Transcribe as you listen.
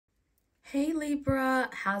Hey Libra,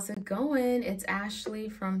 how's it going? It's Ashley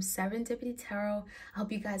from Serendipity Tarot. I hope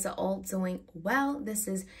you guys are all doing well. This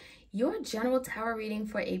is your general tarot reading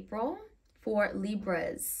for April for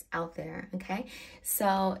Libras out there, okay?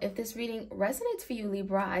 So if this reading resonates for you,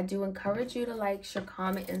 Libra, I do encourage you to like, share,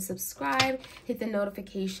 comment, and subscribe. Hit the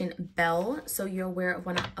notification bell so you're aware of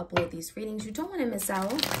when I upload these readings. You don't want to miss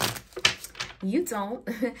out. You don't.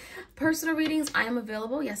 Personal readings, I am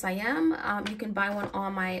available. Yes, I am. You can buy one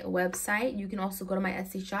on my website. You can also go to my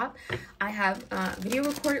Etsy shop. I have video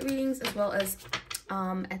recorded readings as well as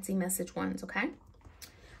Etsy message ones, okay?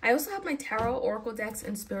 I also have my tarot, oracle decks,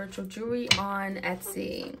 and spiritual jewelry on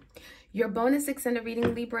Etsy. Your bonus extended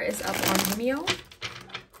reading, Libra, is up on Vimeo.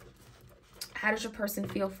 How does your person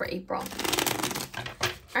feel for April?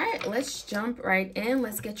 All right, let's jump right in.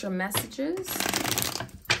 Let's get your messages.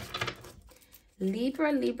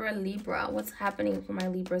 Libra, Libra, Libra. What's happening for my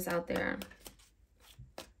Libras out there?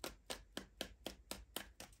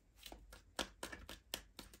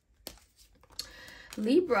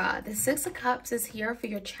 Libra, the Six of Cups is here for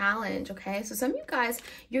your challenge, okay? So some of you guys,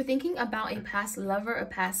 you're thinking about a past lover, a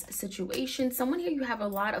past situation, someone here you have a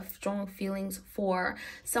lot of strong feelings for,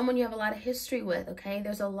 someone you have a lot of history with, okay?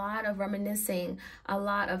 There's a lot of reminiscing, a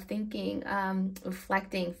lot of thinking,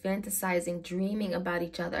 reflecting, fantasizing, dreaming about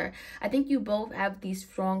each other. I think you both have these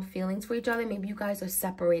strong feelings for each other. Maybe you guys are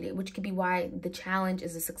separated, which could be why the challenge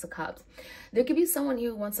is the Six of Cups. There could be someone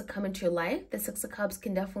here who wants to come into your life. The Six of Cups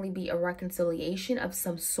can definitely be a reconciliation of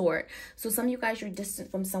some sort. So some of you guys, you're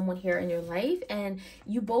distant from someone here in your life and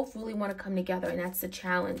you both really want to come together, and that's the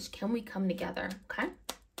challenge. Can we come together? Okay.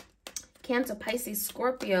 Cancer, Pisces,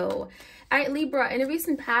 Scorpio. All right, Libra, in the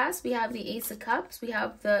recent past, we have the Ace of Cups. We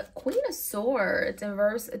have the Queen of Swords in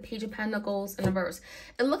reverse, a Page of Pentacles in reverse.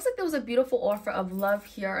 It looks like there was a beautiful offer of love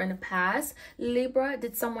here in the past. Libra,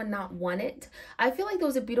 did someone not want it? I feel like there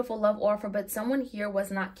was a beautiful love offer, but someone here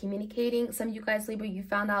was not communicating. Some of you guys, Libra, you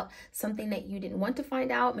found out something that you didn't want to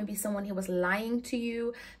find out. Maybe someone here was lying to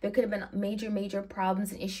you. There could have been major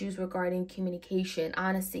problems and issues regarding communication,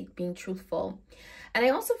 honesty, being truthful. And I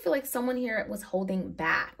also feel like someone here was holding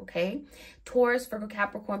back, okay? Taurus, Virgo,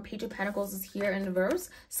 Capricorn, Page of Pentacles is here in reverse.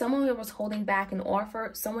 Someone here was holding back an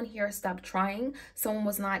offer. Someone here stopped trying. Someone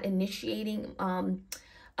was not initiating,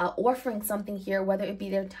 offering something here, whether it be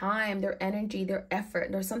their time, their energy, their effort.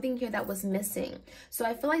 There's something here that was missing. So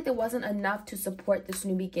I feel like there wasn't enough to support this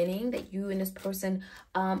new beginning that you and this person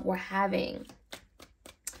were having.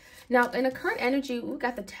 Now, in the current energy, we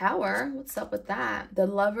got the Tower. What's up with that? The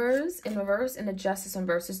Lovers in reverse and the Justice in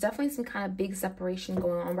reverse. There's definitely some kind of big separation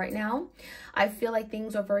going on right now. I feel like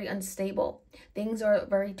things are very unstable. Things are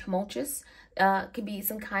very tumultuous. Could be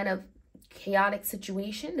some kind of chaotic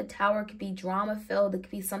situation. The Tower could be drama-filled. It could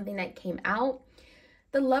be something that came out.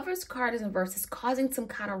 The Lover's card is in reverse. It's causing some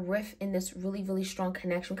kind of rift in this really strong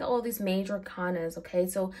connection. We got all these major arcanas, okay?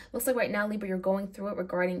 So looks like right now, Libra, you're going through it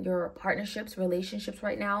regarding your partnerships, relationships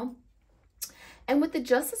right now. And with the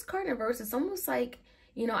Justice card in reverse, it's almost like,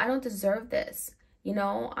 you know, I don't deserve this. You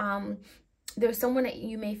know, there's someone that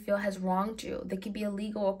you may feel has wronged you. There could be a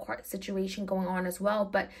legal or court situation going on as well.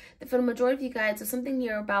 But for the majority of you guys, there's something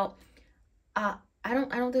here about, I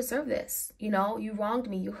don't deserve this. You know, you wronged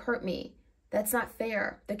me, you hurt me. That's not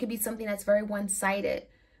fair. There could be something that's very one-sided,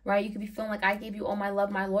 right? You could be feeling like I gave you all my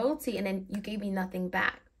love, my loyalty, and then you gave me nothing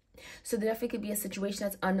back. So there definitely could be a situation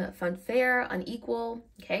that's unfair, unequal,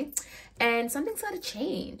 okay? And something's got to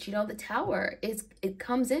change. You know, the Tower, it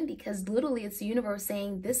comes in because literally it's the universe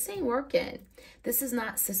saying, this ain't working. This is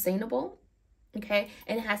not sustainable, okay?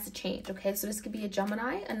 And it has to change, okay? So this could be a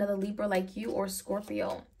Gemini, another Libra like you, or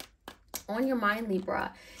Scorpio. On your mind,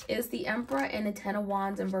 Libra, is the Emperor and the Ten of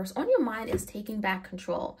Wands in reverse. On your mind is taking back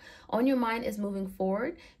control. On your mind is moving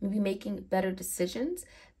forward, maybe making better decisions.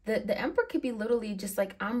 The Emperor could be literally just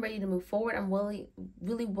like, I'm ready to move forward. I'm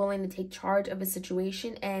really willing to take charge of a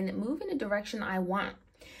situation and move in the direction I want.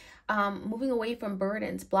 Moving away from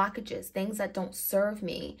burdens, blockages, things that don't serve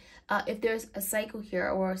me. If there's a cycle here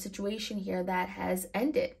or a situation here that has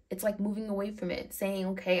ended, it's like moving away from it, saying,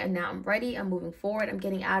 okay, and now I'm ready, I'm moving forward, I'm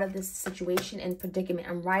getting out of this situation and predicament,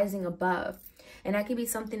 I'm rising above. And that could be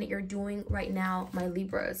something that you're doing right now, my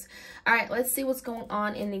Libras. All right, let's see what's going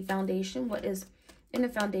on in the foundation. What is in the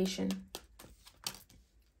foundation?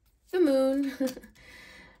 The Moon.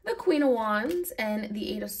 The Queen of Wands and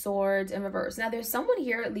the Eight of Swords in reverse. Now, there's someone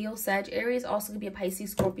here, Leo, Sag, Aries, also could be a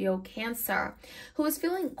Pisces, Scorpio, Cancer, who is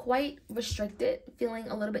feeling quite restricted, feeling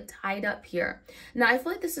a little bit tied up here. Now, I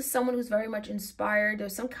feel like this is someone who's very much inspired.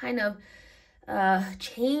 There's some kind of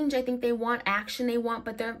change. I think they want action, they want,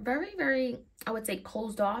 but they're very, very, I would say,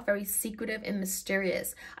 closed off, very secretive and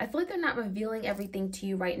mysterious. I feel like they're not revealing everything to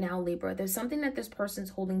you right now, Libra. There's something that this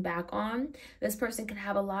person's holding back on. This person can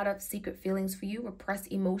have a lot of secret feelings for you,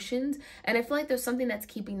 repressed emotions, and I feel like there's something that's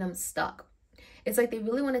keeping them stuck. It's like they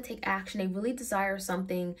really want to take action. They really desire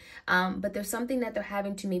something, but there's something that they're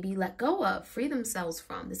having to maybe let go of, free themselves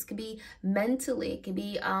from. This could be mentally, it could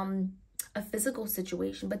be a physical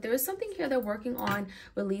situation, but there is something here they're working on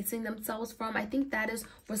releasing themselves from. I think that is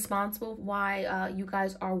responsible why you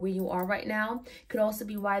guys are where you are right now. Could also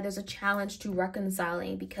be why there's a challenge to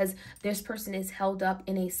reconciling, because this person is held up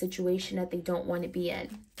in a situation that they don't want to be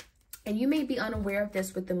in. And you may be unaware of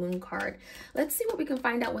this with the Moon card. Let's see what we can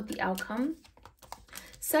find out with the outcome.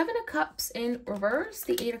 Seven of Cups in reverse,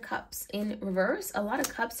 the Eight of Cups in reverse, a lot of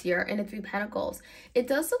cups here, and the Three Pentacles. It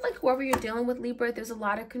does look like whoever you're dealing with, Libra, there's a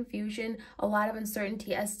lot of confusion, a lot of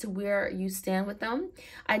uncertainty as to where you stand with them.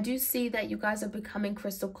 I do see that you guys are becoming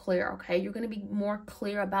crystal clear, okay? You're going to be more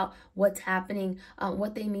clear about what's happening,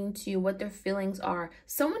 what they mean to you, what their feelings are.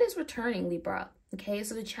 Someone is returning, Libra. Okay,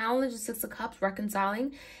 so the challenge is Six of Cups,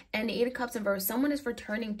 reconciling, and the Eight of Cups in reverse. Someone is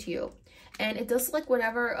returning to you. And it does look like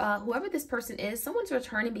whoever this person is, someone's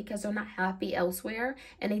returning because they're not happy elsewhere,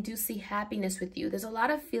 and they do see happiness with you. There's a lot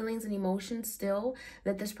of feelings and emotions still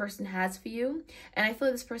that this person has for you, and I feel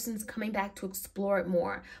like this person's coming back to explore it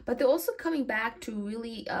more. But they're also coming back to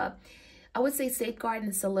really, I would say, safeguard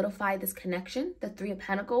and solidify this connection. The Three of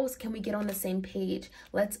Pentacles. Can we get on the same page?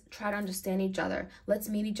 Let's try to understand each other. Let's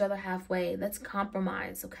meet each other halfway. Let's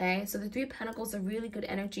compromise, okay? So the Three of Pentacles are really good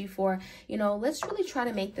energy for, you know, let's really try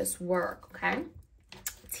to make this work, okay?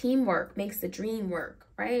 Teamwork makes the dream work,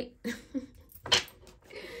 right?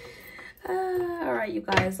 All right, you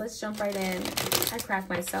guys, let's jump right in. I cracked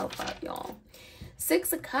myself up, y'all.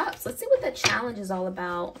 Six of Cups. Let's see what that challenge is all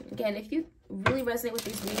about. Again, if you really resonate with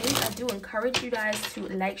these readings, I do encourage you guys to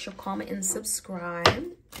like, share, comment, and subscribe.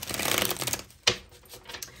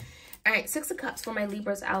 All right, Six of Cups for my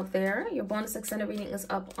Libras out there. Your bonus extended reading is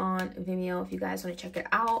up on Vimeo if you guys want to check it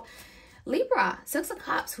out. Libra, Six of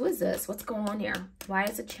Cups. Who is this? What's going on here? Why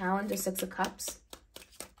is it challenge a Six of Cups?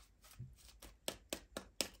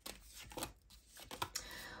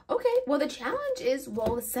 Okay, well, the challenge is,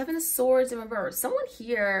 well, the Seven of Swords in reverse. Someone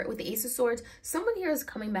here with the Ace of Swords, someone here is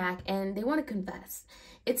coming back and they want to confess.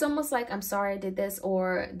 It's almost like, I'm sorry I did this,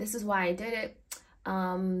 or this is why I did it.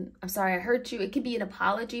 I'm sorry I hurt you. It could be an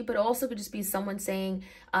apology, but it also could just be someone saying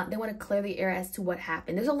they want to clear the air as to what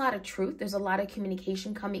happened. There's a lot of truth. There's a lot of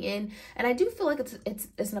communication coming in. And I do feel like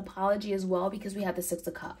it's an apology as well, because we have the Six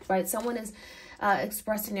of Cups, right? Someone is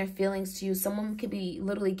expressing their feelings to you. Someone could be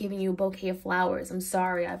literally giving you a bouquet of flowers. I'm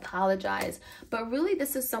sorry, I apologize. But really,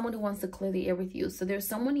 this is someone who wants to clear the air with you. So there's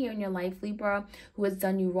someone here in your life, Libra, who has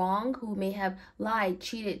done you wrong, who may have lied,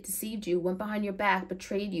 cheated, deceived you, went behind your back,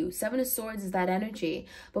 betrayed you. Seven of Swords is that energy.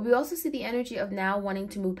 But we also see the energy of now wanting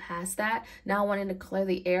to move past that, now wanting to clear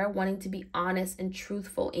the air, wanting to be honest and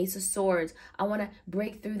truthful. Ace of Swords, I want to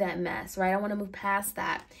break through that mess, right? I want to move past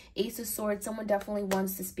that. Ace of Swords, someone definitely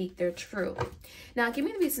wants to speak their truth. Now, give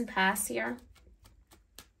me the recent past here.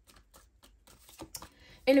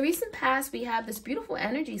 In the recent past, we have this beautiful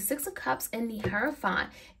energy, Six of Cups and the Hierophant.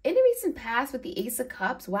 In the recent past with the Ace of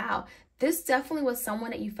Cups, wow, this definitely was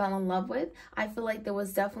someone that you fell in love with. I feel like there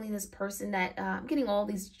was definitely this person that, I'm getting all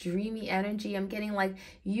these dreamy energy. I'm getting like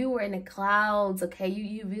you were in the clouds, okay?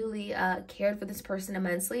 You really cared for this person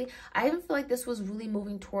immensely. I even feel like this was really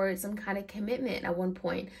moving towards some kind of commitment at one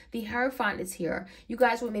point. The Hierophant is here. You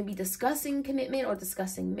guys were maybe discussing commitment or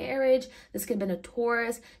discussing marriage. This could have been a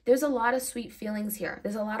Taurus. There's a lot of sweet feelings here.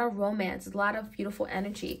 There's a lot of romance, a lot of beautiful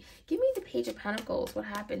energy. Give me the Page of Pentacles. What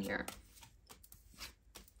happened here?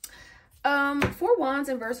 Four Wands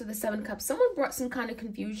in verse with the Seven Cups. Someone brought some kind of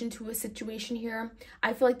confusion to a situation here.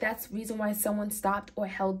 I feel like that's the reason why someone stopped or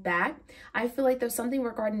held back. I feel like there's something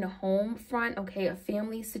regarding the home front, okay, a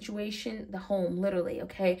family situation, the home, literally,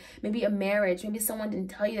 okay? Maybe a marriage. Maybe someone didn't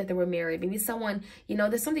tell you that they were married. Maybe someone, you know,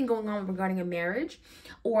 there's something going on regarding a marriage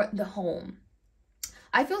or the home.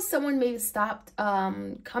 I feel someone maybe stopped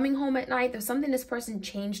coming home at night. There's something this person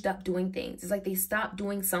changed up doing things. It's like they stopped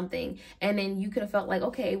doing something, and then you could have felt like,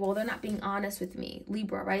 okay, well, they're not being honest with me.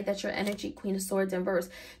 Libra, right? That's your energy, Queen of Swords in verse.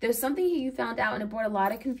 There's something here you found out, and it brought a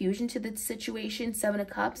lot of confusion to the situation. Seven of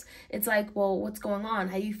Cups. It's like, well, what's going on?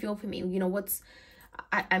 How do you feel for me? You know,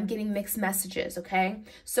 I'm getting mixed messages, okay?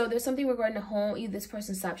 So there's something regarding the home. Either this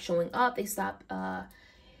person stopped showing up. They stopped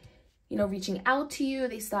you know, reaching out to you.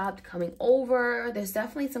 They stopped coming over. There's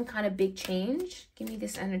definitely some kind of big change. Give me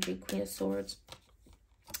this energy, Queen of Swords.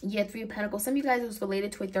 Yeah, Three of Pentacles. Some of you guys, it was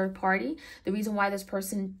related to a third party. The reason why this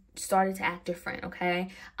person started to act different, okay?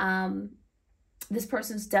 This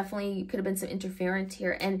person's definitely could have been some interference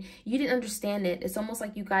here, and you didn't understand it. It's almost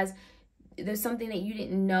like you guys, there's something that you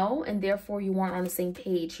didn't know, and therefore you weren't on the same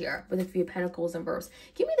page here with the Three of Pentacles in reverse.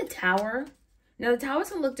 Give me the Tower. Now, the Tower's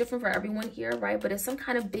going to look different for everyone here, right? But it's some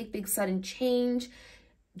kind of big sudden change,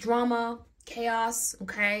 drama, chaos,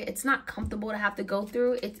 okay? It's not comfortable to have to go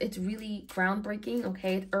through. It's really groundbreaking,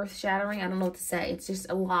 okay? It's earth-shattering. I don't know what to say. It's just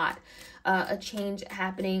a lot. A change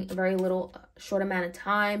happening, a very little, short amount of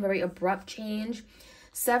time, very abrupt change.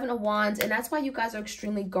 Seven of Wands, and that's why you guys are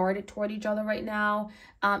extremely guarded toward each other right now.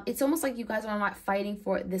 It's almost like you guys are not fighting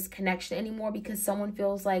for this connection anymore because someone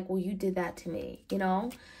feels like, well, you did that to me, you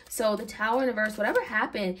know? So the Tower in reverse, whatever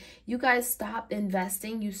happened, you guys stopped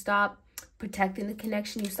investing. You stopped protecting the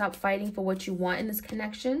connection. You stopped fighting for what you want in this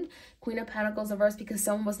connection. Queen of Pentacles in reverse, because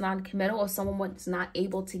someone was non-committal or someone was not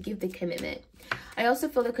able to give the commitment. I also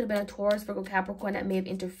feel there could have been a Taurus, Virgo, Capricorn that may have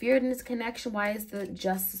interfered in this connection. Why is the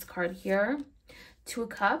Justice card here? Two of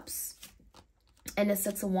Cups and the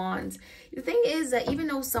Six of Wands. The thing is that even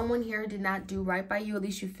though someone here did not do right by you, at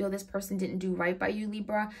least you feel this person didn't do right by you,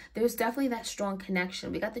 Libra, there's definitely that strong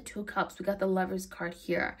connection. We got the Two of Cups, we got the Lovers card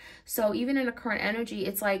here. So even in the current energy,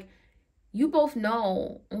 it's like you both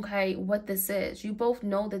know, okay, what this is. You both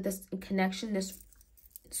know that this connection, this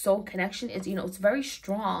soul connection is, you know, it's very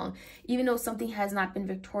strong, even though something has not been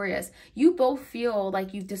victorious. You both feel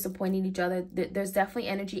like you've disappointed each other. There's definitely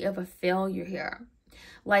energy of a failure here.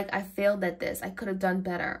 Like, I failed at this. I could have done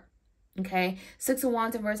better. Okay. Six of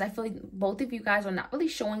Wands in reverse. I feel like both of you guys are not really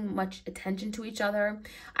showing much attention to each other.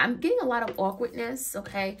 I'm getting a lot of awkwardness.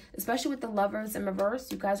 Okay. Especially with the Lovers in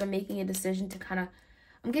reverse. You guys are making a decision to kind of,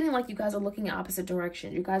 I'm getting like you guys are looking in opposite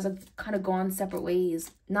directions. You guys are kind of gone separate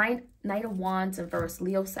ways. Knight of Wands in reverse.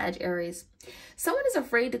 Leo, Sag, Aries. Someone is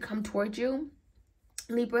afraid to come towards you.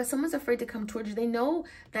 Libra, someone's afraid to come towards you. They know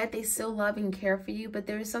that they still love and care for you, but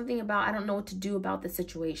there is something about, I don't know what to do about the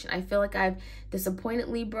situation. I feel like I've disappointed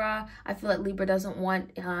Libra. I feel like Libra doesn't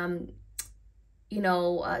want, you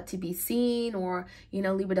know, to be seen, or, you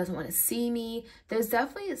know, Libra doesn't want to see me. There's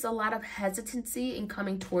definitely a lot of hesitancy in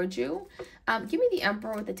coming towards you. Give me the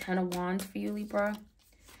Emperor with the Ten of Wands for you, Libra.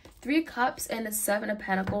 Three of Cups and the Seven of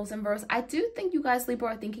Pentacles in reverse. I do think you guys, Libra,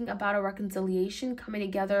 are thinking about a reconciliation, coming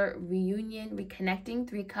together, reunion, reconnecting.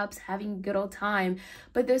 Three of Cups, having a good old time.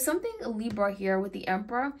 But there's something, Libra, here with the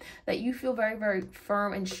Emperor that you feel very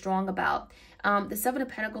firm and strong about. The Seven of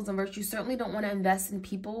Pentacles in reverse, you certainly don't want to invest in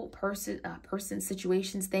people, person,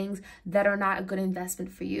 situations, things that are not a good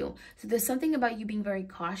investment for you. So there's something about you being very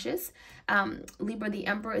cautious. Libra, the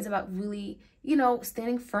Emperor is about really, you know,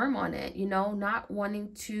 standing firm on it, you know, not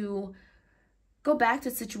wanting to go back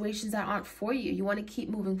to situations that aren't for you. You want to keep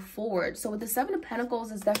moving forward. So with the Seven of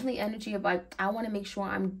Pentacles, is definitely energy of like, I want to make sure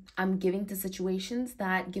I'm giving to situations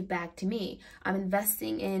that give back to me. I'm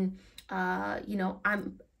investing in, you know,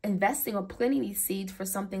 I'm investing or planting these seeds for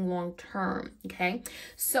something long term. Okay,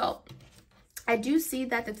 so I do see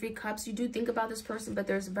that the Three Cups, you do think about this person, but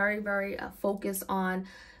there's very focus on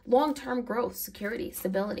long-term growth, security,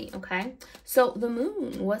 stability. Okay, so the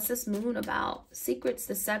Moon, what's this Moon about? Secrets,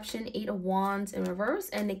 deception, Eight of Wands in reverse,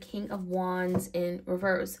 and the King of Wands in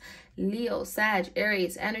reverse. Leo, Sag,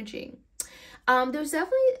 Aries energy. There's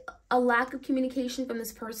definitely a lack of communication from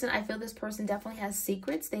this person. I feel this person definitely has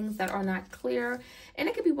secrets, things that are not clear. And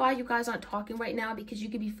it could be why you guys aren't talking right now, because you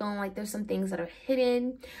could be feeling like there's some things that are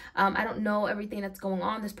hidden. I don't know everything that's going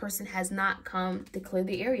on. This person has not come to clear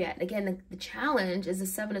the air yet. Again, the challenge is the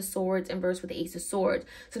Seven of Swords in reverse with the Ace of Swords.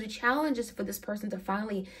 So the challenge is for this person to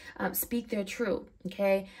finally speak their truth,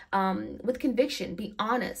 okay? With conviction, be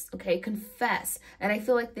honest, okay? Confess. And I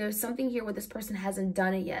feel like there's something here where this person hasn't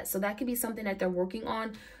done it yet. So that could be something that they're working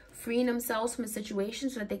on, freeing themselves from a situation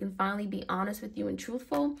so that they can finally be honest with you and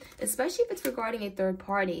truthful, especially if it's regarding a third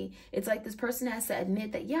party. It's like this person has to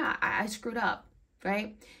admit that, yeah, I screwed up,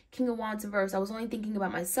 right? King of Wands in reverse. I was only thinking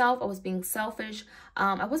about myself. I was being selfish.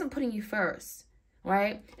 I wasn't putting you first,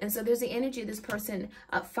 right? And so there's the energy of this person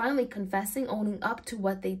finally confessing, owning up to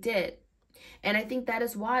what they did. And I think that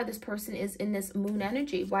is why this person is in this Moon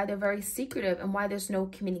energy, why they're very secretive and why there's no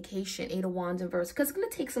communication, Eight of Wands in reverse, because it's going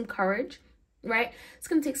to take some courage. Right? It's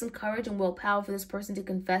going to take some courage and willpower for this person to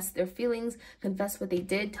confess their feelings, confess what they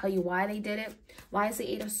did, tell you why they did it. Why is the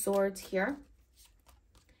Eight of Swords here?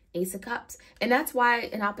 Ace of Cups. And that's why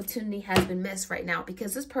an opportunity has been missed right now,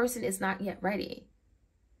 because this person is not yet ready.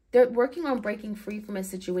 They're working on breaking free from a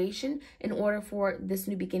situation in order for this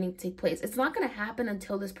new beginning to take place. It's not going to happen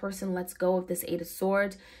until this person lets go of this Eight of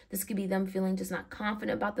Swords. This could be them feeling just not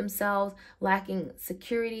confident about themselves, lacking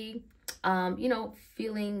security. you know,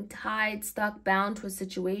 feeling tied, stuck, bound to a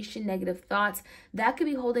situation, negative thoughts, that could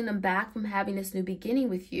be holding them back from having this new beginning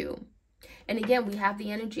with you. And again, we have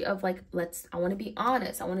the energy of like, I want to be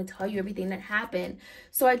honest. I want to tell you everything that happened.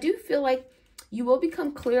 So I do feel like you will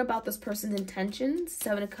become clear about this person's intentions.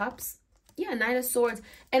 7 of Cups. Yeah, 9 of Swords.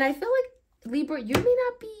 And I feel like, Libra, you may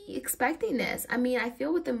not be expecting this. I mean, I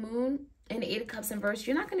feel with the Moon and 8 of Cups in reverse,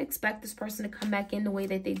 you're not going to expect this person to come back in the way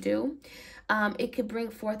that they do. It could bring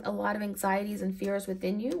forth a lot of anxieties and fears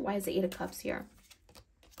within you. Why is the 8 of Cups here?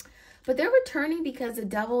 But they're returning because the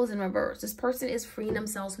Devil is in reverse. This person is freeing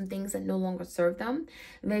themselves from things that no longer serve them.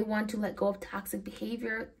 They want to let go of toxic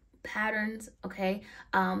behavior, patterns, okay?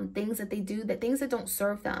 Things that they do, things that don't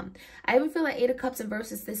serve them. I even feel like 8 of Cups in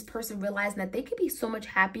reverse is this person realizing that they could be so much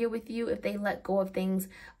happier with you if they let go of things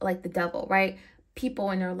like the Devil, right? People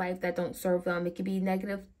in their life that don't serve them. It could be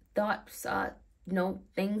negative thoughts, you know,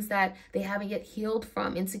 things that they haven't yet healed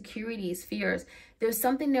from, insecurities, fears. There's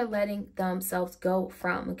something they're letting themselves go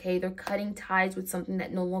from, okay? They're cutting ties with something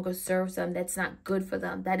that no longer serves them, that's not good for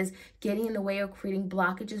them, that is getting in the way of creating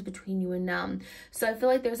blockages between you and them. So I feel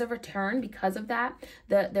like there's a return because of that.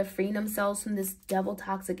 They're freeing themselves from this Devil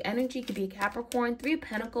toxic energy. It could be a Capricorn. 3 of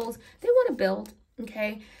Pentacles. They want to build.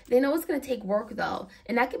 Okay, they know it's going to take work though.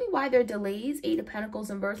 And that could be why there are delays. 8 of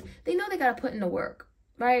Pentacles in reverse. They know they got to put in the work,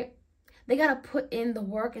 right? They got to put in the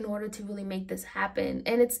work in order to really make this happen.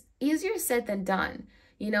 And it's easier said than done.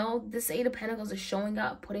 You know, this 8 of Pentacles is showing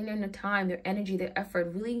up, putting in their time, their energy, their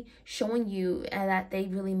effort, really showing you that they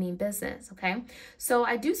really mean business, okay? So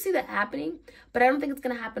I do see that happening, but I don't think it's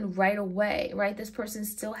going to happen right away, right? This person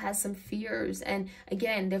still has some fears. And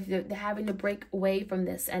again, they're having to break away from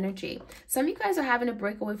this energy. Some of you guys are having to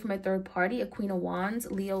break away from a third party, a Queen of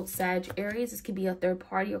Wands, Leo, Sag, Aries. This could be a third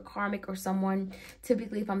party or karmic or someone.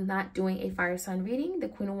 Typically, if I'm not doing a fire sign reading, the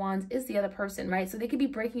Queen of Wands is the other person, right? So they could be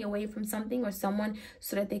breaking away from something or someone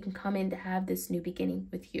so that they can come in to have this new beginning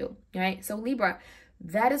with you, right? So Libra,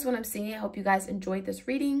 that is what I'm seeing. I hope you guys enjoyed this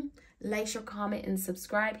reading. Like, share, comment, and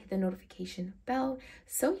subscribe. Hit the notification bell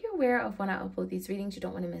so you're aware of when I upload these readings. You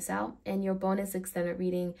don't want to miss out. And your bonus extended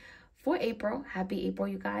reading for April, happy April,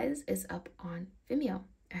 you guys, is up on Vimeo. All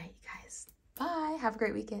right, you guys, bye. Have a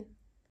great weekend.